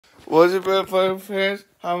What's your bird for friends?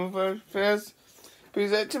 How many friends?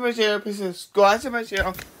 Please like to my channel, please subscribe to my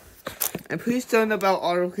channel, and please turn the bell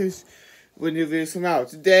on because when your videos come out.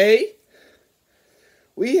 Today,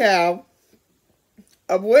 we have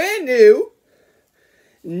a brand new,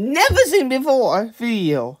 never seen before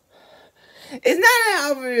video. It's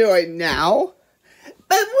not an video right now,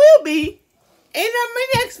 but will be in my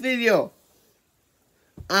next video.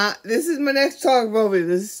 This is my next talk about video.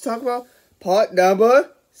 This is talk about part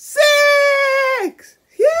number 6.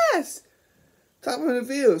 Yes, talk about the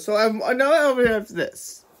video. So I have another video after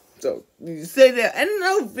this. So you stay there and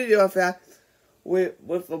another video after that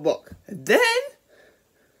with a book. And then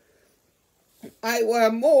I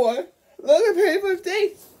want more. Look at paper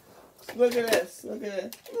dates. Look at this. Look at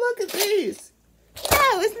it. Look at these.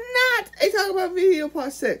 No, it's not. I talk about video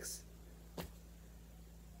part 6.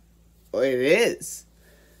 Well, it is.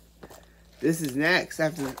 This is next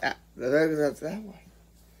after that. The regular after that one.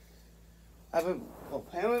 I've been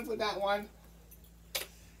preparing for that one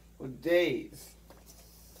for days,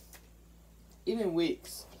 even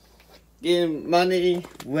weeks, getting money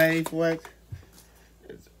ready for it.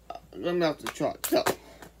 It's going off the chart. So,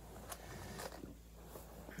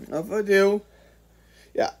 no further ado.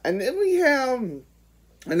 Yeah, and then we have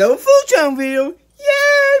another food channel video.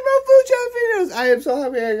 Yay, more food channel videos! I am so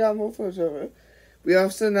happy I got more food channel videos. We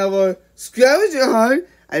also have another scavenger hunt.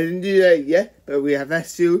 I didn't do that yet, but we have that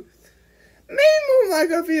too. Maybe more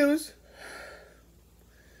Minecraft videos.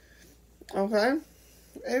 Okay?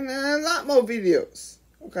 And a lot more videos.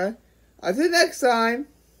 Okay? Until next time,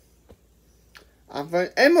 I'm fun,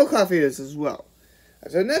 and more coffee videos as well.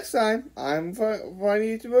 Until next time, I'm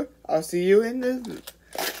funny YouTuber. I'll see you in the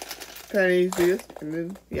Penny videos and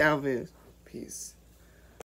then the Al videos. Peace.